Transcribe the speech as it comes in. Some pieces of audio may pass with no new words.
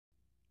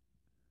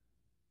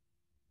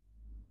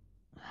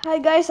Hi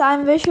guys,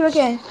 I'm Vishu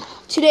again.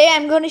 Today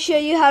I'm going to show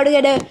you how to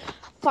get a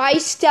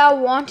 5-star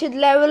wanted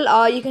level,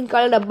 or you can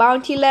call it a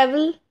bounty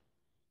level.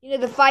 You know,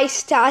 the 5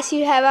 stars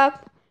you have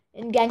up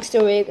in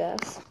Gangster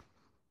Vegas.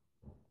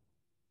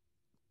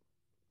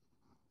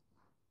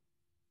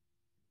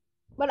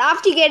 But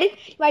after you get it,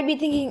 you might be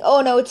thinking,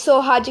 oh no, it's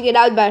so hard to get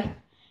out, but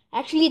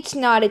actually it's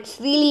not. It's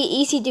really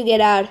easy to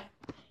get out.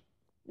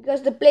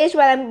 Because the place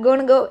where I'm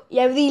going to go, you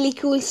have really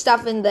cool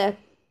stuff in there.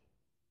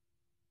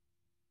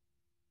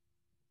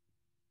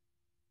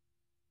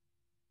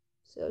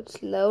 So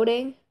it's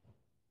loading.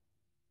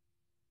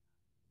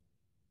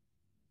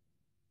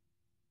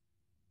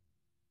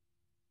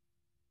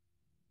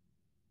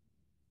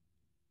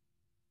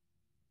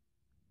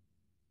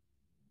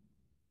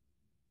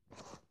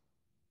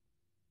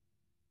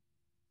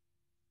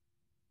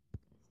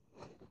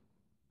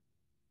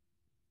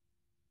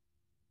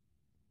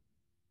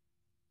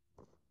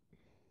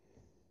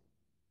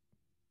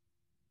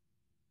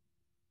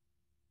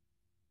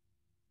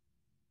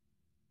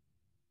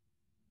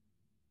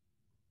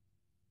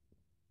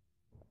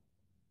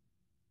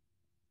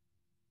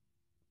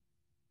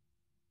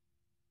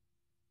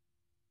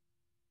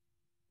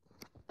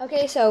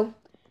 Okay, so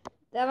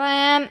there I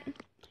am.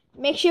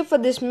 Make sure for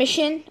this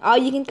mission, or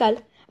you can call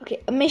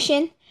a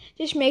mission,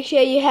 just make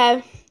sure you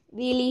have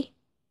really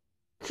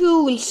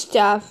cool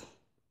stuff.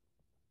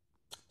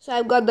 So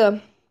I've got the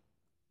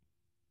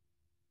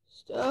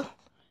stuff.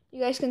 You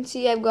guys can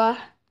see I've got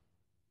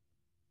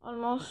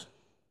almost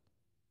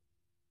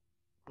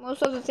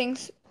most of the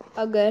things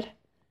are good.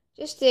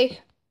 Just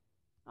take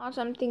on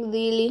something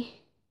really.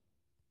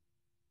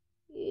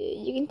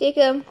 You can take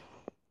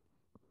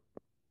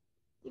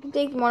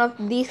one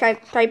of these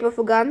type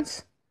of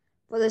guns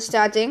for the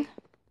starting.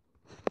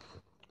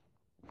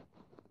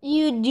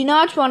 You do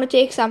not want to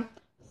take some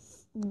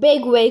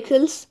big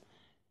vehicles.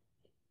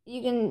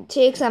 You can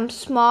take some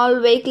small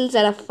vehicles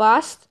that are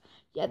fast.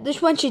 Yeah,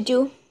 this one should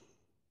do.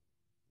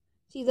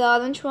 See the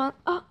orange one?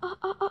 Oh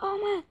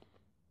man.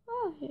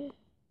 Oh, yeah.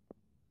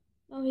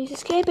 No, he's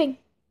escaping.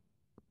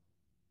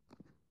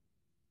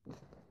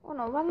 Oh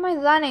no, what am I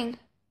running?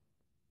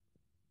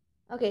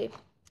 Okay,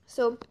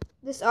 so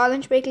this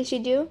orange vehicle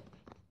should do.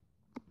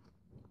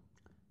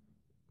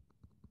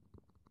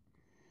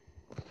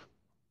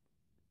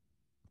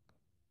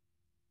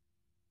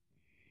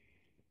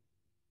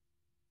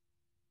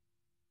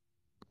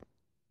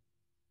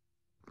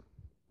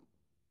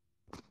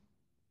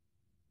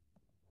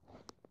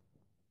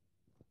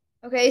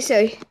 Okay,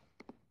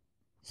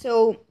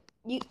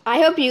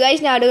 I hope you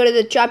guys know how to go to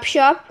the chop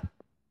shop.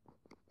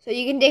 So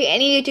you can take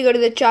any loot to go to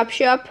the chop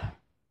shop.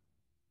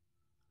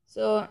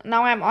 So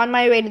now I'm on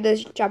my way to the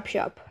chop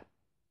shop.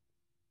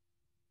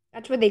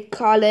 That's what they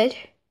call it.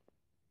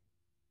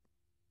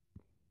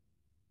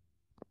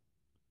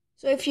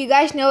 So if you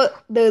guys know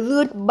the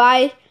loot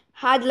buy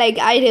hard like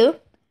I do,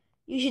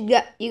 you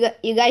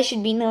guys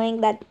should be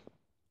knowing that.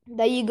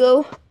 There you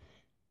go.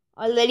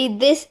 Already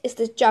this is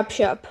the chop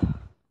shop.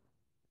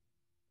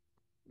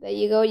 There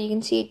you go, you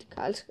can see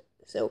it.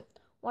 So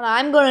what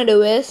I'm gonna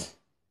do is,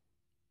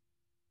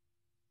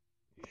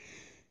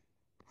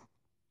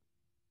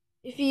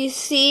 if you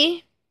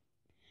see,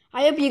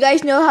 I hope you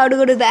guys know how to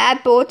go to the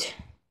airport.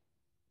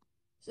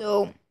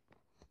 So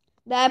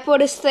the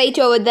airport is straight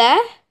over there.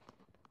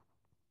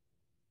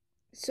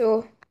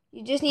 So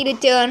you just need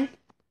to turn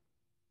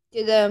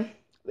to the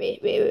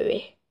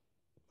wait.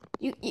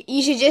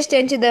 You should just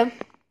turn to the.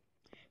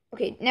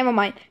 Okay, never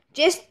mind.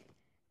 Just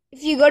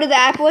if you go to the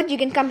airport, you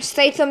can come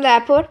straight from the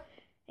airport,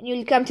 and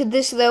you'll come to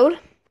this road.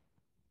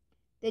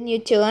 Then you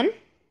turn.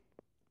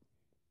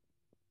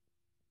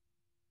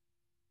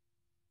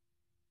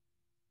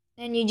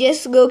 And you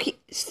just go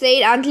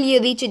straight until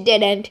you reach a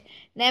dead end.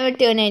 Never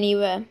turn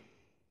anywhere.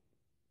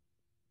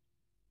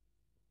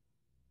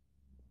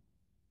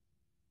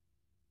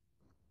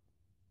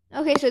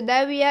 Okay, so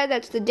there we are.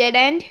 That's the dead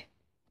end.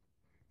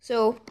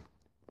 So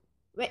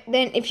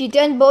then if you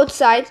turn both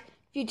sides,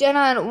 if you turn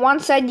on one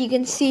side, you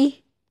can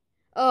see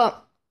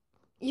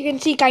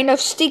kind of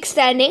stick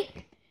standing.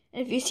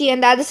 And if you see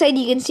on the other side,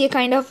 you can see a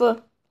kind of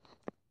a,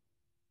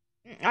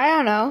 I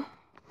don't know.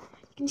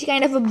 You can see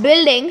kind of a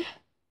building.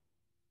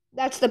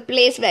 That's the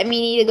place where we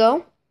need to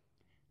go.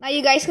 Now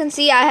you guys can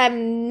see I have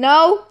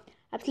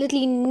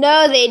absolutely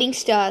no rating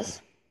stars.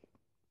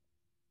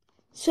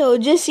 So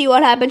just see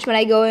what happens when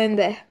I go in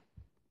there.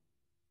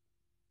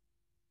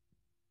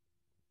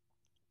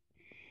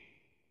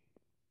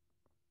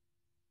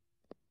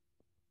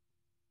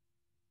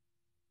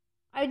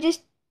 I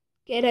just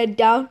get her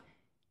down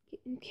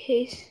in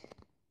case.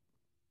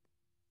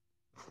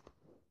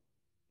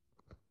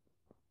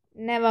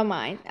 Never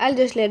mind. I'll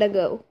just let her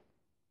go.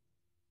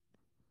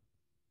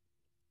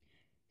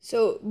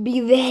 So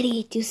be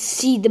ready to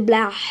see the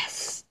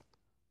blast.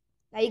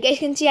 Now you guys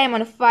can see I'm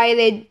on a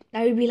fire.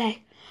 Now you'll be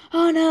like,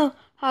 oh no,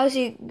 how's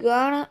he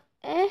gonna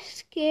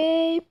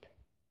escape?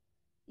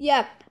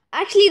 Yeah,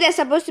 actually there's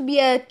supposed to be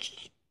a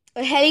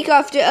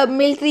helicopter, a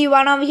military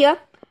one over here.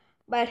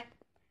 But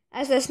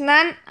as there's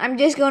none, I'm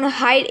just gonna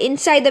hide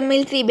inside the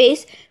military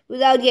base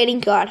without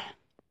getting caught.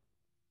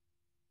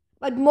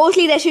 But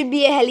mostly there should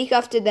be a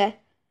helicopter there.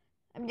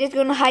 I'm just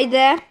gonna hide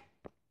there.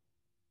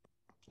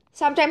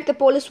 Sometimes the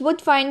police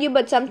would find you,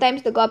 but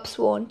sometimes the cops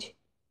won't.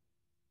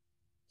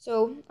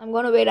 So I'm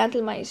gonna wait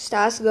until my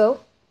stars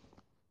go.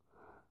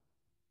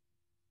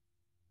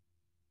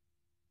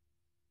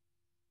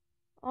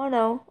 Oh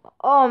no.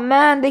 Oh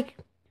man, they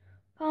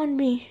found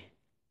me.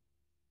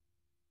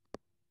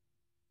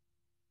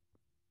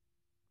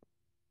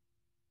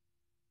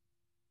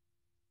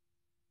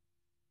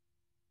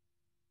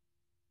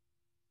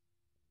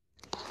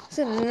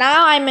 So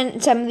now I'm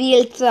in some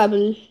real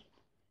trouble.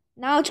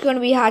 Now it's gonna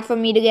be hard for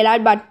me to get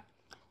out, but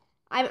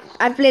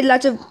I've played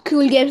lots of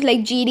cool games like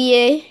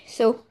GTA,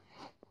 so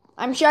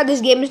I'm sure this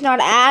game is not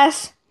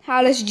as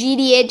hard as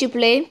GTA to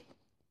play.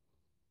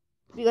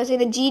 Because in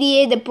the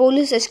GTA, the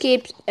police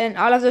escapes and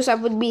all of those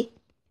stuff would be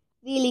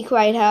really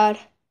quite hard.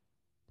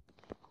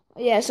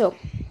 Yeah, so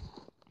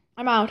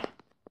I'm out.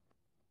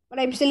 But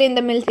I'm still in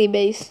the military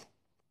base,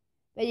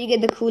 where you get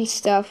the cool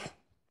stuff.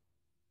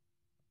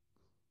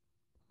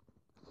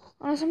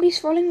 Oh, somebody's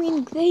following me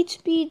in great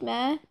speed,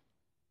 man.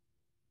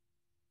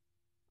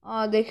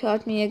 Oh, they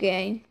caught me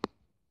again.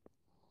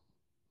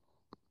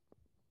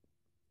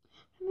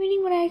 I'm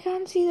waiting, but I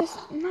can't see this.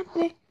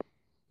 Nothing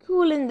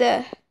cool in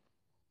there.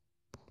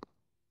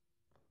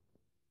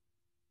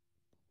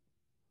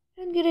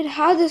 I don't get it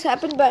how this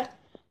happened, but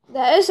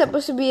there is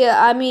supposed to be an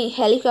army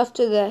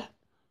helicopter there.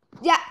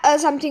 Yeah,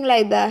 something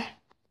like that.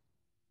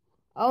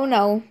 Oh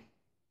no.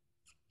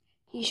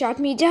 He shot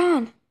me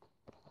down.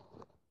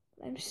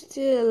 I'm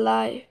still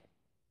alive.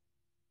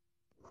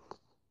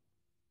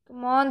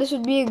 Come on, this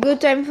would be a good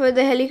time for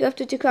the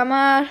helicopter to come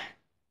out.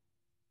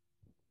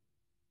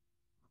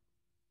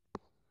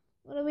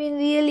 Gonna be in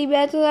really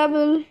bad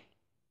trouble.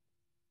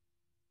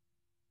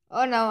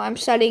 Oh no, I'm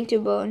starting to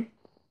burn.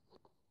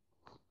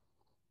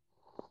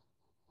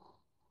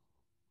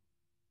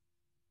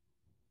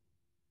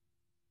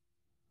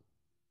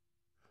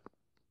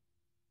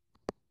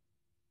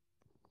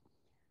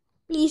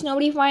 Please,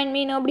 nobody find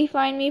me, nobody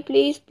find me,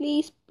 please,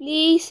 please,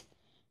 please.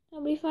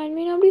 Nobody find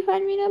me, nobody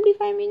find me, nobody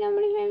find me,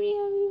 nobody find me,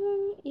 nobody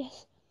find me.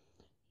 Yes.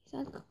 He's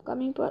not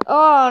coming, but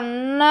oh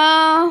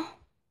no.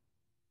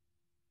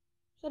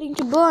 Starting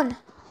to burn.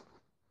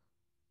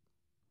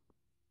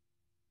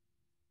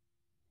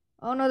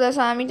 Oh no, there's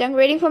an army tank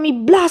waiting for me.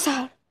 Blast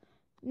out!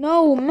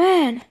 No,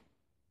 man.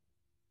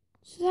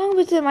 What's wrong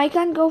with him? I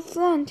can't go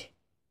front.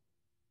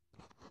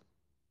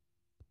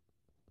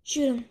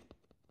 Shoot him.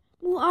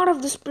 Move out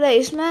of this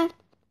place, man.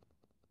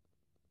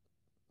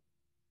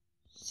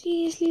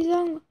 Seriously,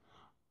 wrong.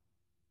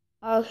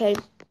 Okay.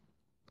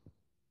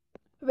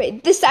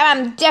 Wait, this time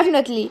I'm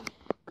definitely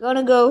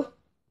gonna go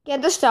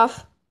get the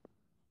stuff.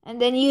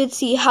 And then you'd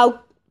see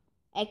how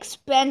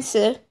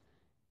expensive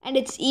and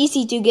it's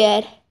easy to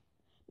get.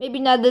 Maybe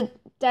not the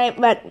time,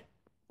 but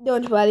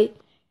don't worry.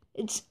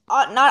 It's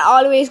not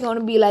always going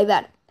to be like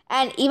that.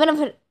 And even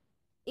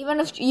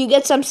if you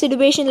get some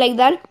situation like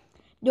that,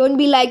 don't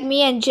be like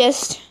me and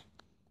just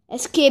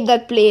escape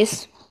that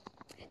place.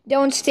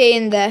 Don't stay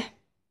in there.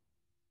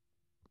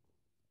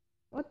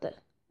 What the?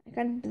 I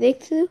can't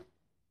break through.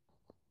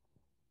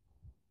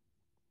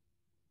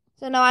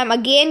 So now I'm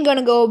again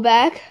gonna go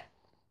back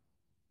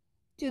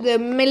to the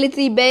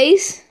military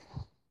base.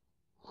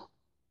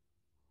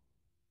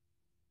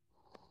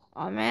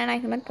 Oh man, I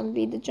cannot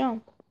complete the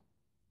jump.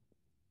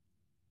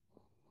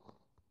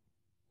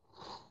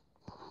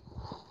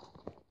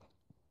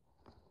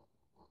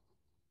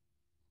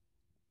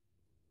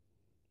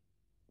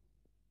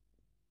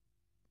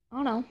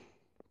 Oh no.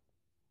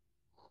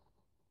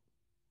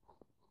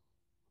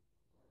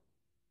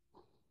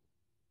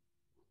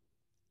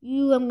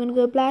 I'm gonna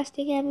go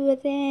blasting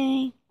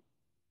everything.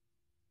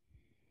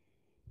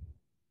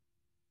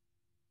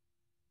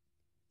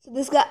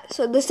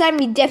 So this time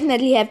we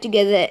definitely have to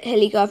get a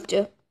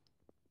helicopter.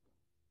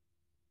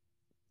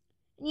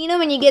 You know,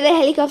 when you get a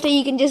helicopter,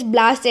 you can just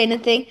blast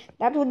anything.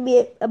 That would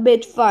be a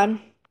bit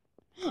fun.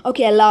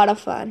 Okay, a lot of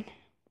fun.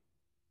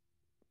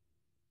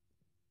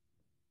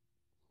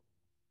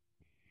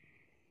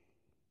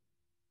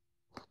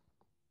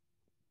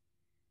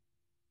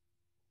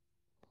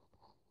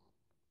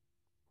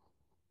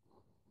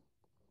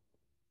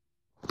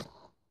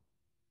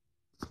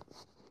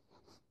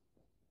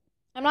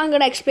 I'm not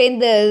gonna explain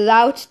the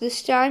routes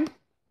this time.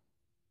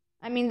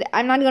 I'm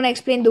not gonna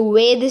explain the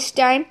way this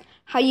time,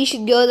 how you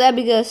should go there,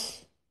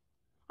 because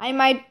I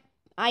might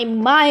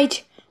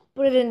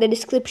put it in the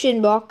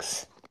description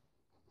box.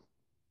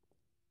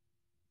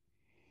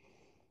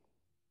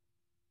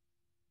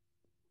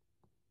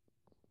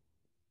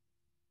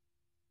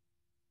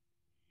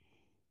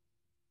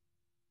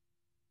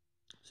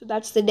 So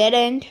that's the dead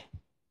end.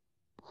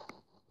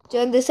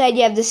 Turn this side,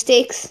 you have the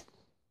stakes.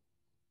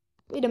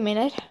 Wait a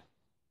minute.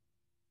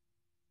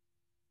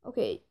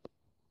 Okay.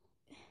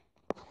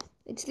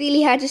 It's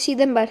really hard to see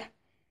them, but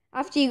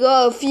after you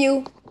go a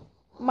few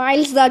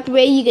miles that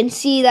way, you can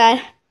see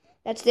that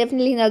that's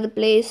definitely another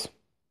place.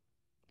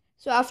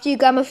 So after you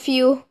come a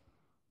few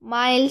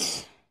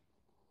miles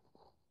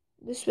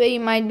this way, you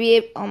might be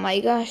able... Oh my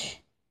gosh.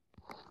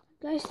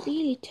 Guy's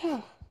really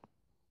tough.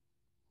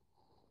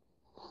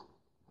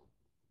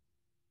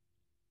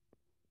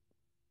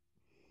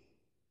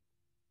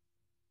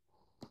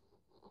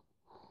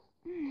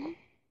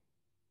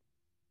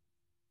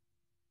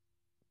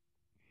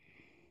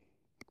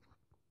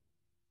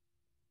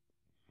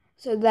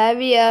 So there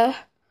we are.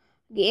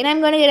 Again,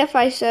 I'm gonna get a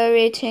 5-star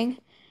rating.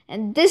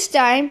 And this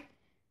time,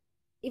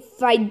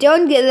 if I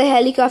don't get the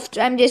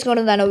helicopter, I'm just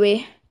gonna run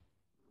away.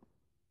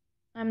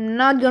 I'm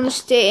not gonna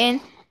stay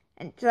in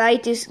and try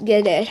to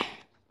get it.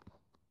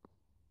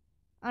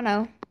 Oh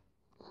no.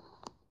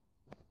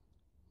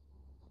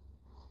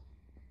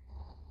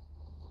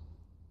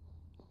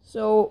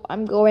 So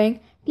I'm going.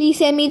 Please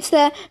say me it's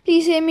there.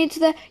 Please say me it's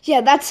there.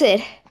 Yeah, that's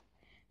it.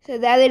 So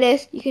there it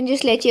is. You can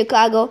just let your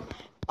car go.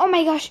 Oh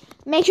my gosh.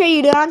 Make sure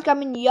you don't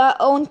come in your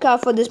own car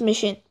for this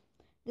mission.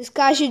 This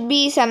car should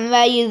be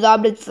somewhere you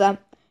robbed it from.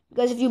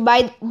 Because if you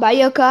buy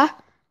your car,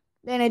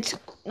 then it's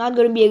not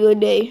going to be a good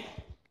day.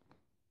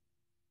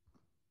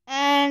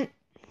 And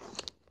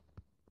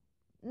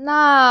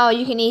now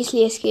you can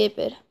easily escape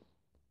it.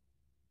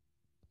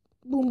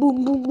 Boom,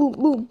 boom, boom, boom,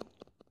 boom.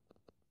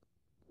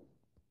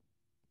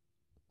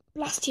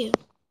 Blast you.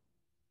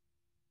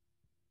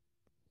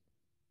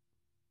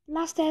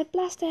 Blaster,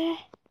 blaster.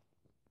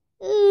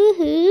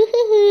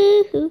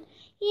 Ooh,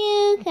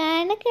 you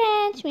gonna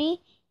catch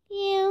me.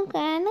 You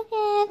gonna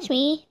catch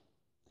me.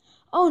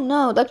 Oh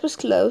no, that was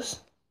close.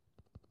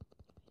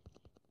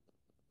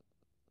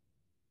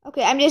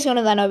 Okay, I'm just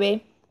gonna run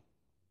away.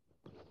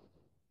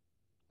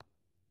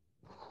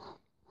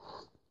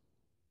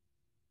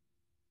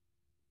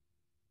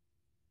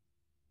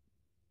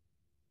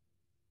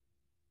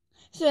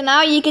 So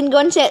now you can go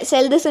and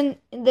sell this in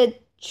the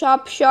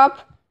chop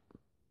shop.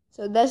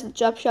 So that's the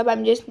chop shop.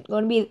 I'm just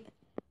going to be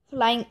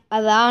flying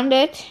around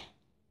it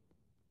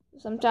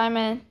sometime,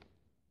 and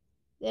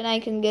then I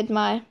can get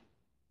my...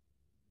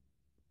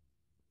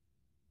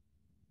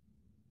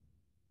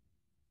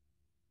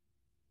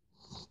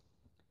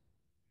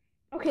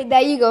 Okay,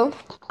 there you go.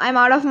 I'm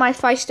out of my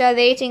 5-star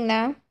rating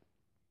now.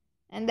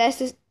 And that's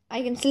just,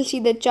 I can still see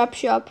the chop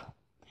shop.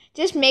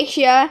 Just make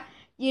sure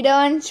you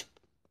don't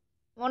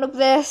want to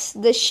press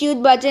the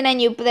shoot button and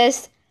you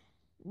press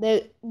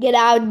the get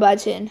out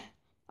button,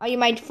 or you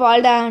might fall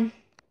down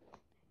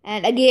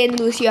and again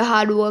lose your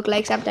hard work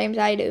like sometimes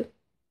I do.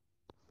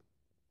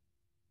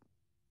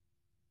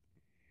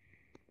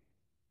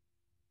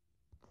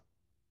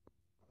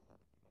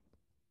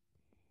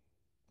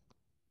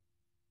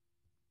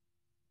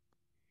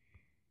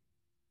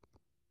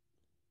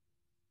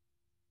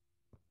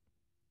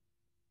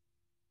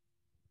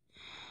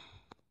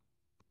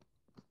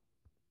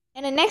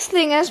 And the next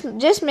thing is,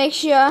 just make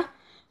sure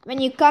when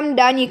you come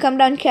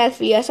down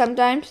carefully, or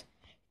sometimes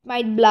it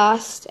might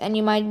blast and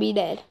you might be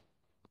dead.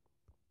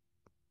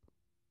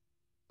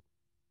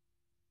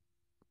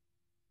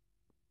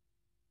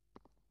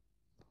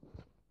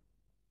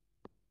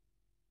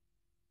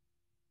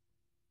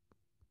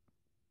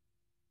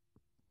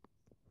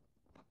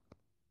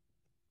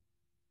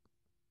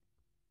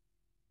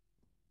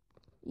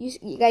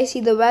 You guys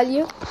see the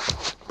value?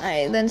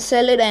 I then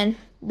sell it, and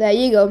there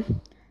you go.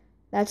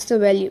 That's the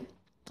value.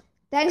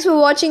 Thanks for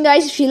watching,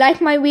 guys. If you like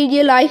my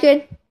video, like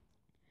it.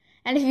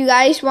 And if you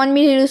guys want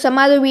me to do some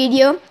other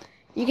video,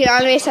 you can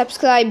always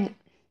subscribe.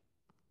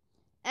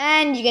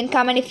 And you can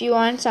comment if you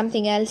want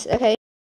something else, okay?